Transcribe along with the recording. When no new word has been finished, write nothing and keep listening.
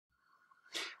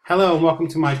Hello and welcome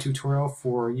to my tutorial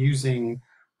for using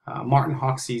Martin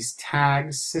Hawksey's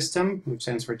tags system, which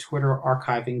stands for Twitter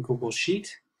Archiving Google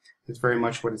Sheet. It's very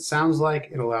much what it sounds like.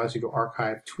 It allows you to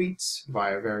archive tweets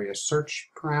via various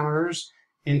search parameters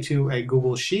into a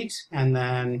Google Sheet and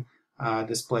then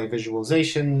display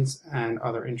visualizations and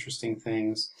other interesting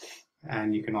things.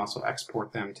 And you can also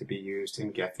export them to be used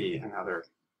in Gephi and other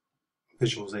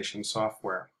visualization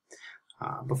software.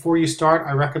 Before you start,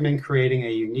 I recommend creating a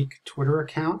unique Twitter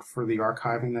account for the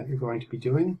archiving that you're going to be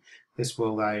doing. This will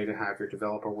allow you to have your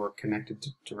developer work connected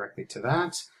directly to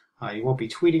that. You won't be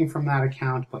tweeting from that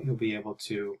account, but you'll be able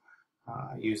to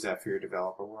use that for your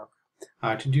developer work.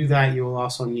 To do that, you will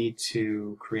also need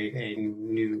to create a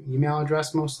new email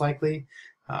address, most likely.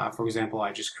 For example,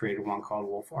 I just created one called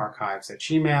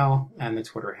wolfarchives@gmail, and the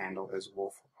Twitter handle is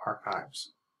wolfarchives.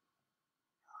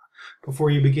 Before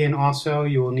you begin, also,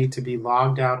 you will need to be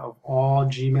logged out of all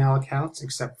Gmail accounts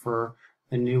except for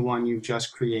the new one you've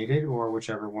just created or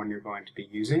whichever one you're going to be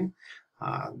using.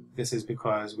 This is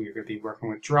because we're going to be working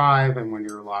with Drive, and when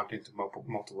you're logged into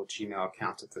multiple Gmail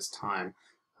accounts at this time,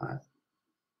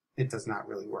 it does not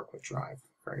really work with Drive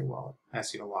very well. It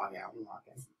asks you to log out and log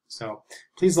in. So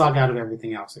please log out of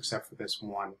everything else except for this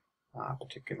one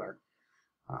particular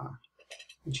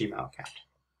Gmail account.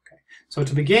 So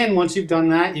to begin, once you've done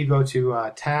that, you go to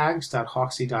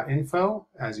tags.hawksey.info,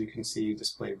 as you can see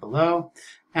displayed below,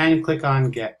 and click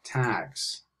on Get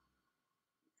Tags.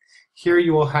 Here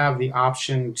you will have the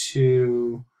option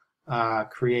to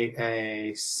create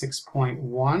a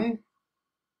 6.1.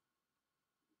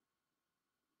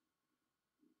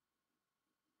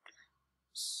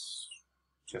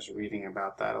 Just reading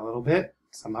about that a little bit,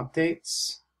 some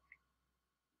updates.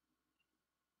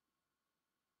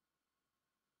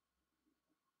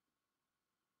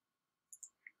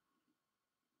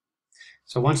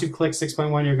 So once you click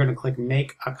 6.1, you're going to click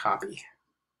Make a Copy.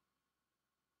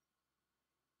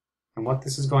 And what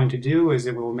this is going to do is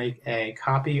it will make a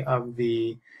copy of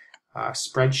the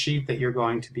spreadsheet that you're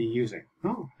going to be using.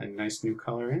 Oh, a nice new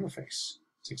color interface,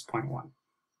 6.1.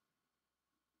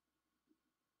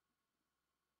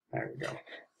 There we go.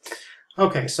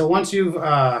 Okay, so once you've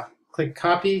clicked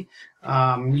Copy,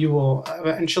 you will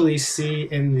eventually see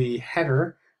in the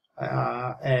header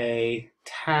a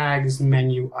tags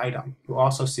menu item. You'll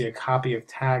also see a copy of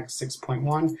tags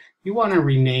 6.1. You want to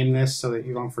rename this so that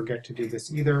you don't forget to do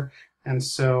this either. And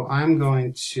so I'm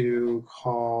going to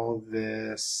call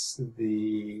this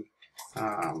the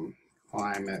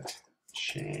climate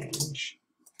change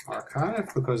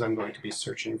archive because I'm going to be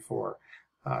searching for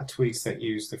tweets that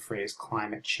use the phrase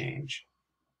climate change.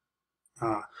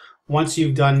 Once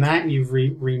you've done that and you've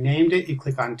renamed it, you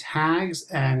click on tags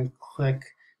and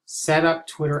click Set up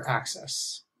Twitter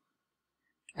access.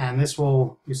 And this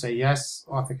will, you say yes,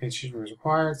 authentication is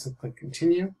required, so click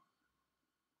Continue.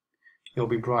 You'll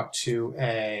be brought to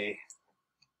a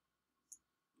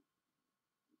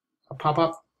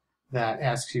pop-up that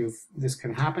asks you if this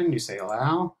can happen. You say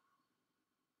Allow.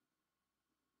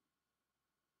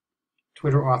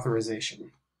 Twitter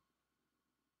authorization.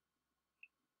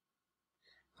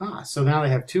 So now they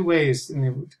have two ways to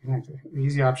connect. The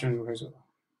easy option is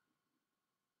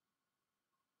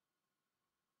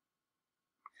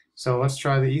So let's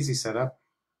try the easy setup,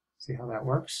 see how that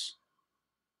works.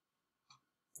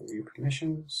 Review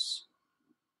permissions,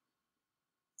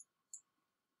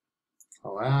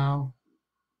 allow,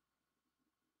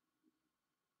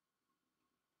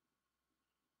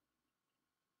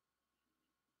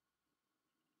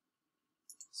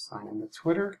 sign in to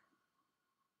Twitter,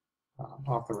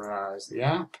 authorize the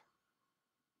app,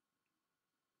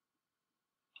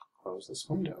 close this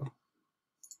window.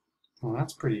 Well,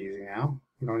 that's pretty easy now.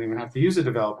 You don't even have to use a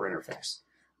developer interface.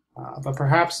 But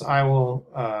perhaps I will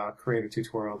create a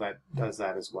tutorial that does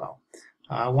that as well.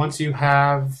 Once you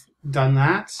have done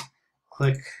that,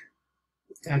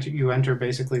 enter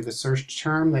basically the search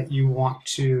term that you want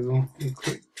to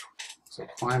include. So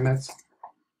climate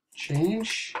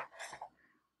change.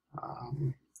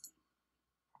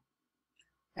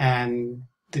 And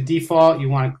the default, you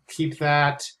want to keep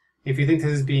that. If you think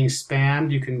this is being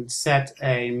spammed, you can set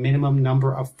a minimum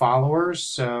number of followers.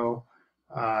 So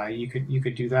you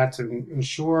could do that to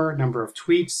ensure number of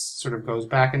tweets sort of goes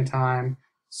back in time.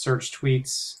 Search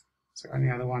tweets. Is there any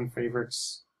other one?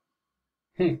 Favorites.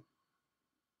 You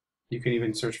can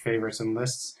even search favorites and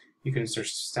lists. You can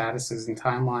search statuses and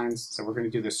timelines. So we're going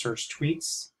to do the search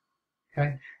tweets.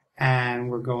 Okay,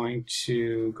 and we're going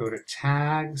to go to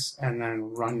tags and then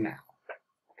run now.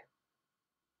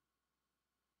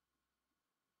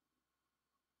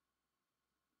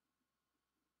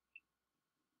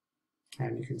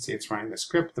 And you can see it's running the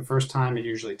script the first time. It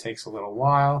usually takes a little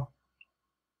while.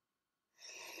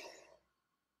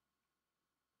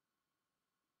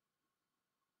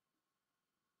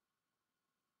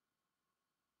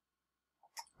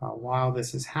 While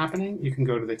this is happening, you can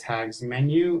go to the tags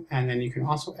menu, and then you can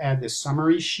also add the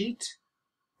summary sheet,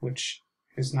 which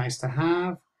is nice to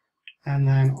have, and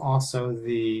then also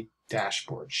the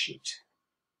dashboard sheet.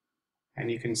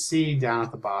 And you can see down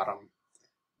at the bottom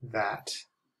that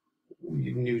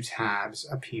new tabs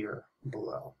appear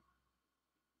below.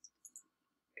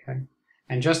 Okay,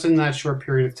 and just in that short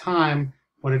period of time,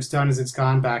 what it's done is it's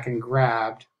gone back and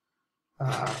grabbed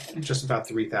just about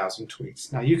 3,000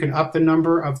 tweets. Now you can up the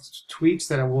number of tweets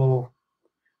that it will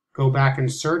go back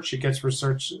and search. It gets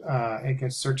research. It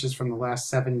gets searches from the last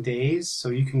 7 days, so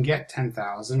you can get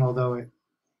 10,000, although it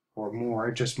or more.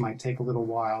 It just might take a little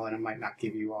while, and it might not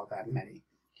give you all that many.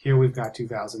 Here we've got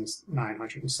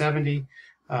 2,970.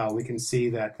 We can see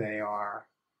that they are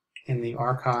in the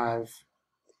archive,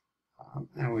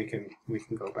 and we can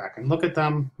go back and look at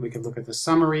them. We can look at the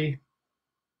summary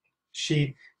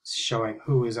sheet showing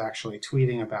who is actually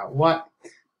tweeting about what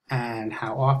and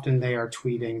how often they are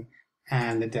tweeting,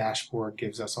 and the dashboard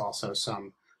gives us also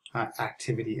some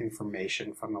activity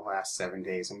information from the last 7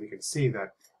 days, and we can see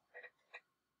that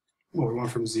we went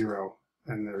from 0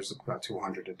 and there's about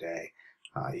 200 a day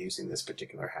using this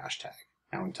particular hashtag,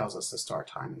 and it tells us the start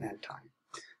time and end time.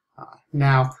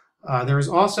 Now there is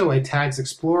also a Tags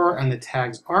Explorer and the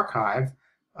Tags Archive.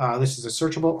 This is a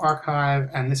searchable archive,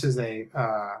 and this is a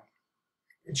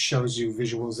it shows you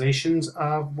visualizations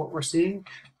of what we're seeing.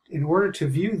 In order to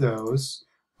view those,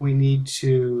 we need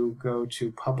to go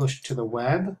to Publish to the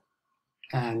Web,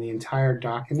 and the entire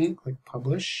document, click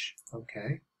Publish,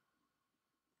 okay.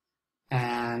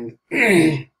 And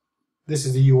this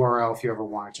is the URL if you ever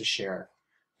wanted to share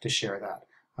that.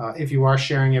 If you are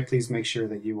sharing it, please make sure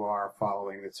that you are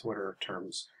following the Twitter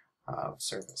terms of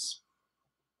service.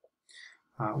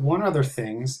 One other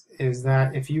thing is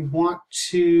that if you want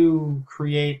to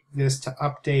create this to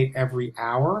update every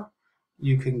hour,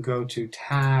 you can go to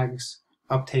Tags,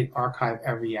 Update Archive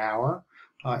every hour.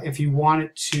 If you want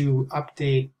it to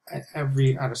update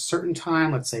at a certain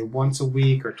time, let's say once a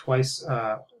week or twice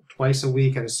a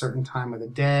week at a certain time of the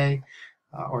day,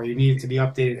 or you need it to be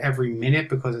updated every minute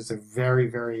because it's a very,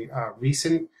 very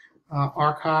recent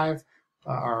archive,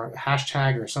 or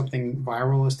hashtag or something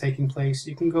viral is taking place,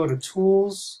 you can go to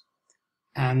Tools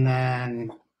and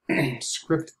then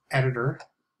Script Editor,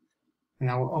 and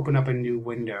that will open up a new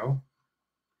window.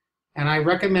 And I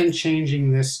recommend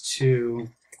changing this to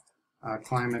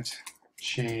Climate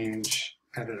Change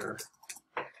Editor.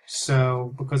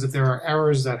 So, because if there are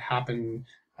errors that happen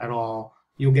at all,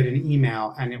 you'll get an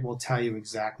email and it will tell you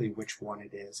exactly which one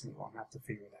it is, and you won't have to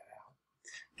figure that out.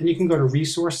 And you can go to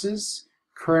Resources,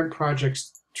 Current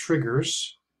Projects,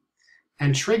 Triggers,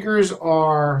 and triggers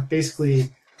are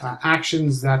basically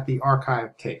actions that the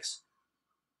archive takes.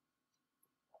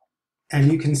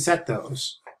 And you can set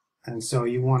those. And so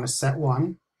you want to set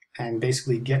one and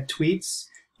basically get tweets.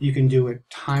 You can do it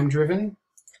time-driven,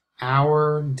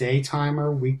 hour, day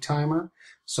timer, week timer.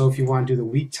 So if you want to do the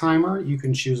week timer, you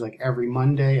can choose like every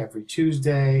Monday, every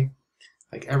Tuesday,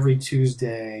 like every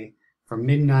Tuesday from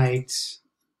midnight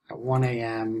at 1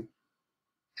 a.m.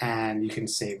 and you can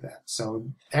save that. So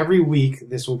every week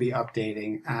this will be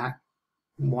updating at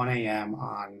 1 a.m.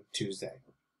 on Tuesday.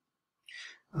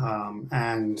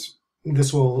 And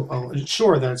this will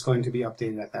ensure that it's going to be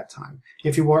updated at that time.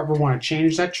 If you ever want to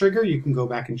change that trigger, you can go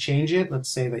back and change it. Let's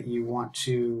say that you want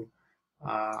to,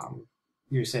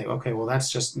 you say, okay, well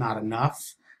that's just not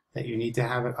enough, that you need to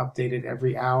have it updated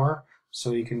every hour.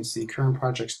 So you can see current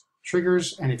projects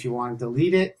triggers, and if you want to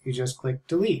delete it, you just click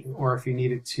delete. Or if you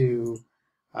need it to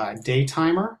day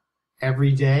timer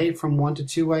every day from 1 to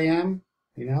 2 a.m.,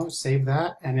 you know, save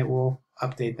that and it will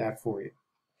update that for you.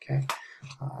 Okay,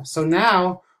 so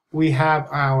now we have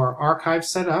our archive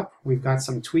set up. We've got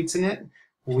some tweets in it.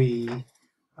 We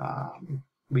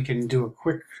can do a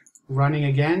quick running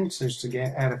again just to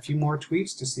add a few more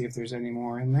tweets to see if there's any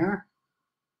more in there.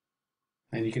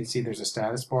 And you can see there's a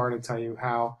status bar to tell you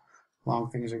how long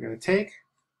things are going to take.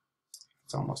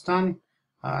 It's almost done.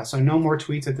 So no more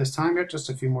tweets at this time yet, just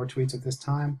a few more tweets at this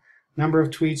time. Number of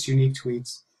tweets, unique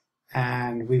tweets,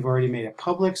 and we've already made it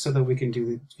public so that we can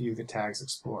view the Tags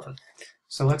Explorer.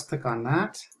 So let's click on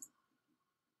that.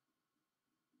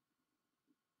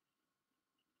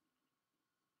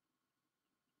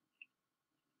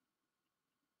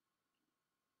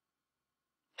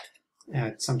 And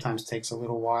it sometimes takes a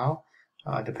little while,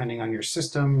 depending on your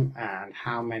system and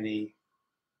how many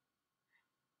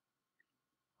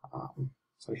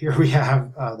So here we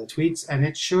have the tweets, and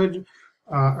it should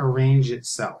arrange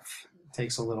itself. It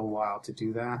takes a little while to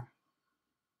do that.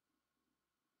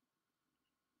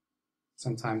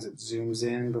 Sometimes it zooms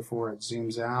in before it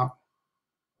zooms out.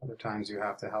 Other times you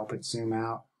have to help it zoom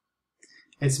out.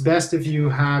 It's best if you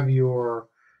have your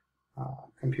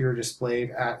computer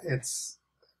displayed at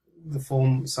the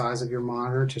full size of your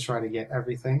monitor to try to get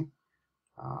everything.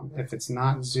 If it's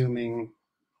not zooming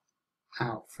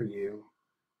out for you,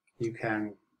 you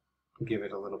can give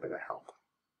it a little bit of help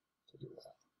to do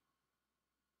that.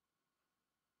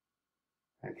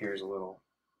 And here's a little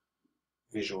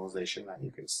visualization that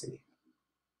you can see.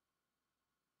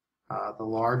 The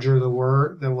larger the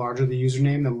word, the larger the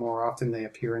username, the more often they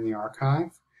appear in the archive.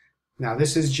 Now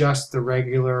this is just the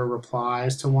regular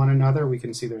replies to one another. We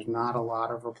can see there's not a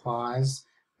lot of replies.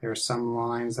 There are some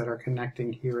lines that are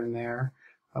connecting here and there.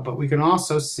 But we can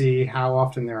also see how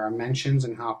often there are mentions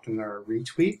and how often there are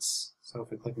retweets. So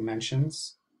if we click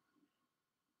mentions,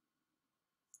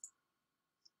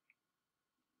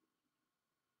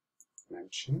 there it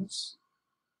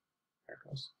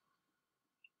goes.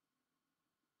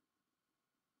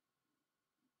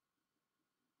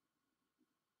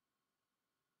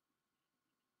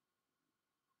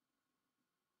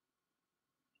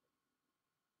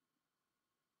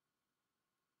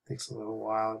 Takes a little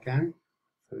while again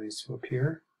for these to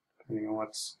appear, depending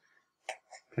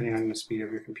on the speed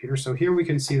of your computer. So here we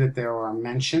can see that there are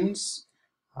mentions.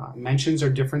 Mentions are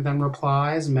different than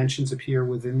replies. Mentions appear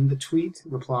within the tweet.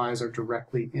 Replies are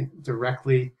directly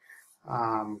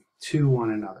to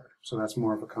one another. So that's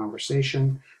more of a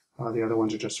conversation. The other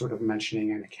ones are just sort of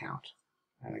mentioning an account.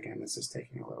 And again, this is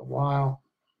taking a little while.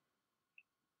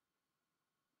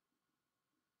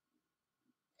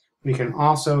 We can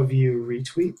also view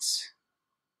retweets.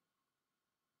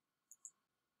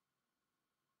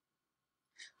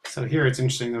 So here it's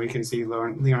interesting that we can see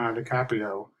Leonardo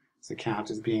DiCaprio's account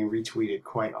is being retweeted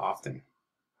quite often.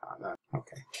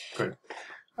 Okay, good.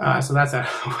 So that's out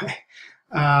of the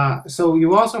way. So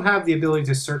you also have the ability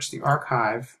to search the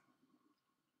archive,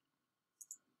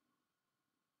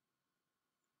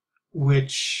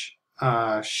 which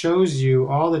shows you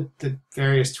all the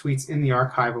various tweets in the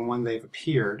archive and when they've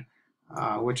appeared,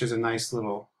 which is a nice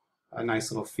little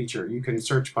feature. You can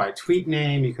search by tweet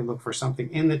name. You can look for something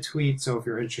in the tweet. So if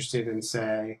you're interested in,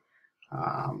 say,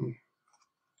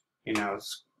 you know,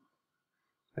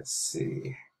 let's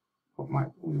see, what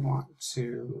might we want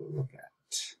to look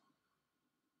at?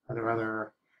 Are there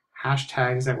other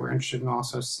hashtags that we're interested in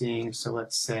also seeing? So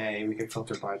let's say we could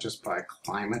filter just by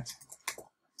climate.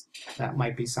 That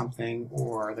might be something.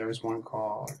 Or there's one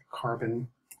called carbon.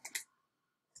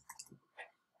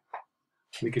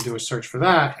 We could do a search for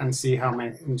that and see how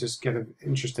many, and just get an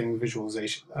interesting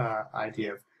visualization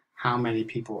idea of how many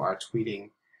people are tweeting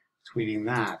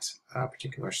that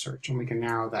particular search. And we can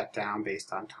narrow that down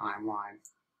based on timeline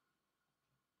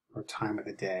or time of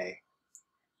the day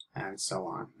and so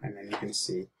on. And then you can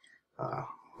see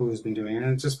who has been doing it.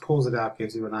 And it just pulls it out,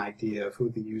 gives you an idea of who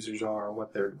the users are,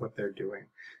 what they're doing.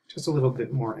 Just a little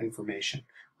bit more information.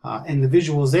 In the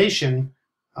visualization,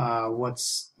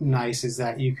 what's nice is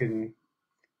that you can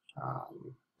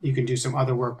do some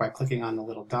other work by clicking on the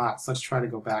little dots. Let's try to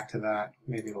go back to that.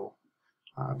 Maybe it'll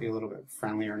be a little bit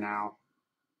friendlier now.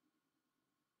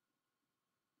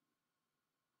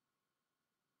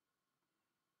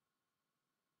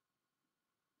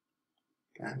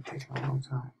 Again, taking a long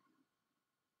time.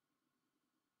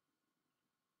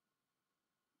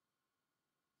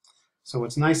 So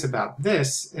what's nice about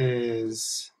this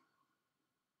is,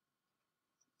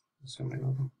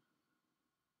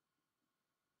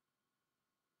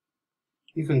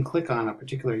 you can click on a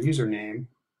particular username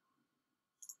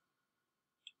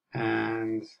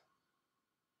and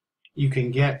you can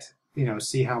get,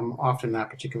 see how often that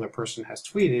particular person has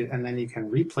tweeted, and then you can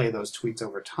replay those tweets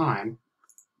over time.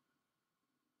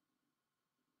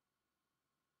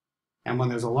 And when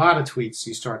there's a lot of tweets,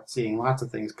 you start seeing lots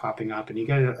of things popping up, and you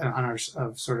get an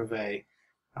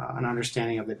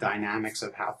understanding of the dynamics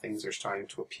of how things are starting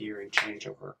to appear and change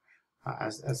over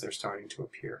as they're starting to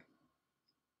appear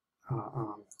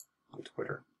on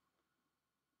Twitter.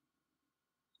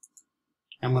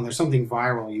 And when there's something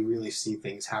viral, you really see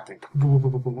things happening,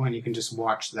 and you can just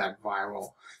watch that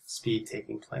viral speed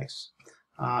taking place.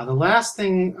 The last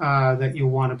thing that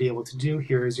you'll want to be able to do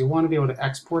here is you'll want to be able to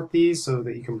export these so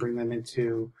that you can bring them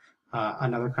into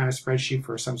another kind of spreadsheet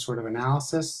for some sort of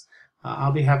analysis.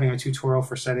 I'll be having a tutorial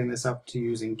for setting this up to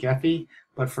using Gephi,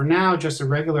 but for now, just a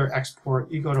regular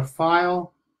export. You go to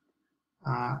File,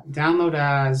 download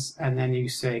as, and then you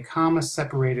say comma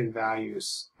separated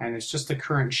values, and it's just the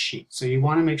current sheet. So you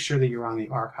want to make sure that you're on the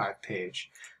archive page.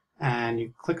 And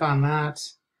you click on that,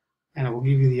 and it will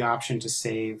give you the option to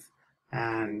save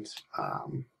and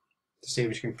to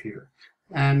save as your computer.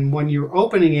 And when you're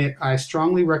opening it, I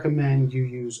strongly recommend you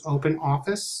use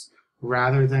OpenOffice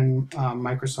rather than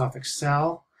Microsoft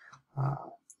Excel,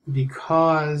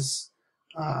 because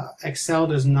Excel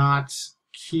does not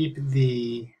keep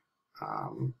the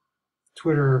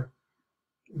Twitter,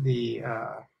 the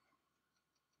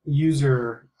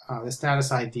user, the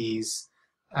status IDs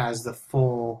as the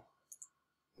full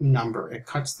number. It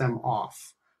cuts them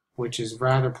off, which is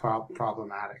rather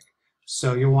problematic.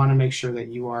 So you'll want to make sure that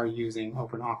you are using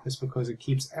OpenOffice because it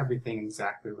keeps everything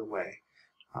exactly the way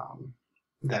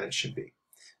that it should be.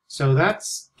 So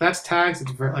that's tags.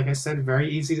 It's very, like I said,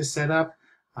 very easy to set up,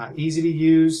 easy to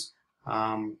use,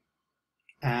 and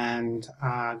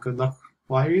good luck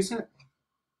while you're using it.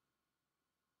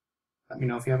 Let me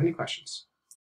know if you have any questions.